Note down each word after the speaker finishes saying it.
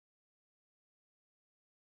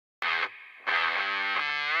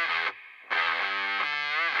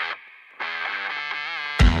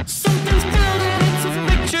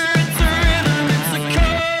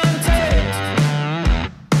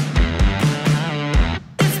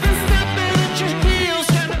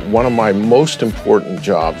One of my most important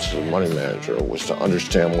jobs as a money manager was to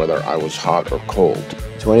understand whether I was hot or cold.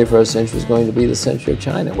 The 21st century is going to be the century of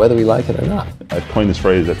China, whether we like it or not. I coined this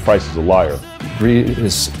phrase that price is a liar. Greed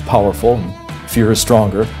is powerful, and fear is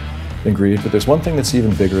stronger than greed, but there's one thing that's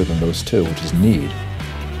even bigger than those two, which is need.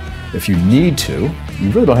 If you need to,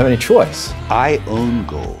 you really don't have any choice. I own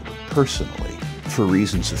gold, personally, for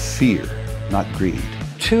reasons of fear, not greed.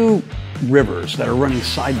 Two rivers that are running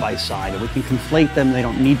side by side, and we can conflate them, they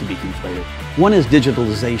don't need to be conflated. One is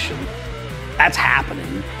digitalization, that's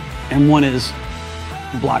happening, and one is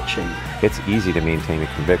blockchain. It's easy to maintain a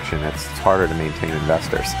conviction, it's harder to maintain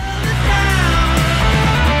investors.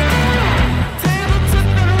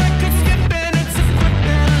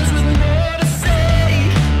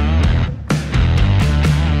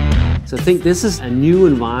 So I think this is a new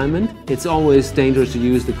environment. It's always dangerous to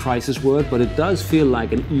use the crisis word, but it does feel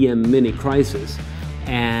like an EM mini crisis,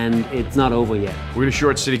 and it's not over yet. We're going to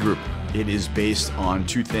short Citigroup. It is based on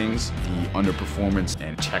two things, the underperformance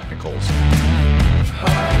and technicals.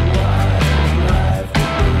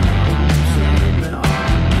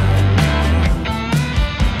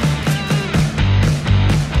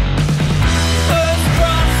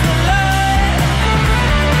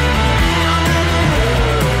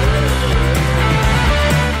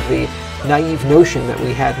 The naive notion that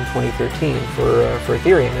we had in 2013 for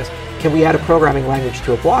Ethereum is, can we add a programming language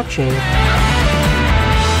to a blockchain?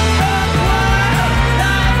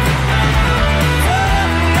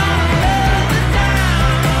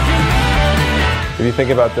 If you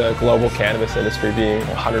think about the global cannabis industry being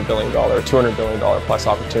 $100 billion, $200 billion plus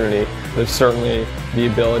opportunity, there's certainly the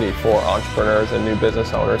ability for entrepreneurs and new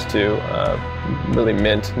business owners to really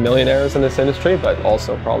mint millionaires in this industry, but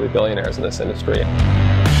also probably billionaires in this industry.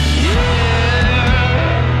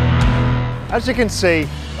 As you can see,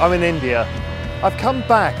 I'm in India. I've come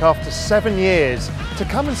back after 7 years to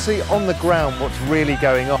come and see on the ground what's really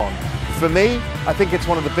going on. For me, I think it's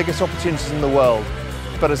one of the biggest opportunities in the world.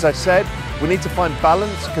 But as I said, we need to find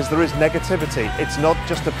balance because there is negativity. It's not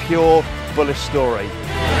just a pure bullish story.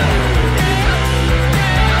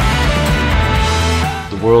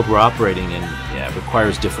 The world we're operating in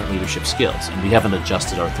requires different leadership skills, and we haven't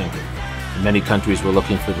adjusted our thinking. In many countries, we're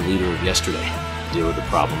looking for the leader of yesterday to deal with the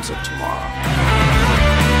problems of tomorrow.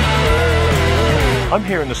 I'm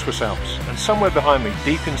here in the Swiss Alps, and somewhere behind me,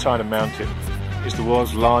 deep inside a mountain, is the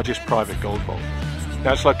world's largest private gold vault.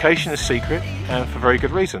 Now, its location is secret, and for very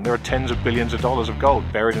good reason. There are tens of billions of dollars of gold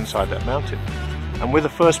buried inside that mountain, and we're the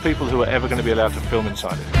first people who are ever going to be allowed to film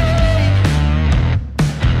inside it.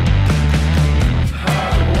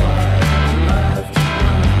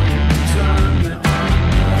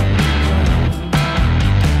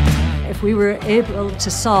 If we were able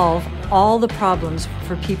to solve all the problems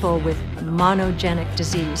for people with monogenic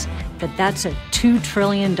disease, that's a $2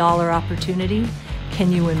 trillion opportunity.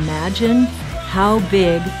 Can you imagine how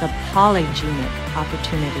big the polygenic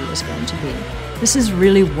opportunity is going to be? This is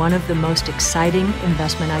really one of the most exciting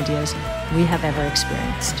investment ideas we have ever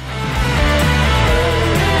experienced.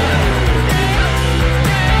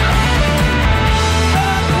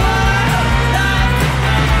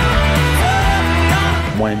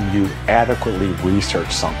 When you adequately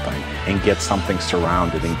research something and get something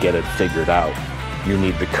surrounded and get it figured out, you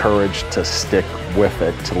need the courage to stick with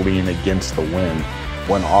it, to lean against the wind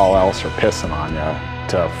when all else are pissing on you,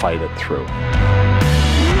 to fight it through.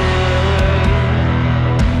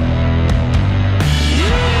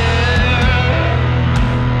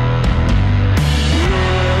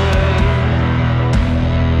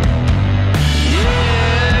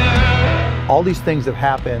 All these things have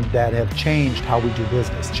happened that have changed how we do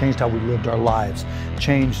business, changed how we lived our lives,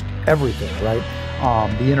 changed everything, right?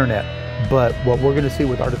 The internet. But what we're going to see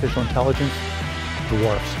with artificial intelligence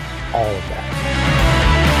dwarfs all of that.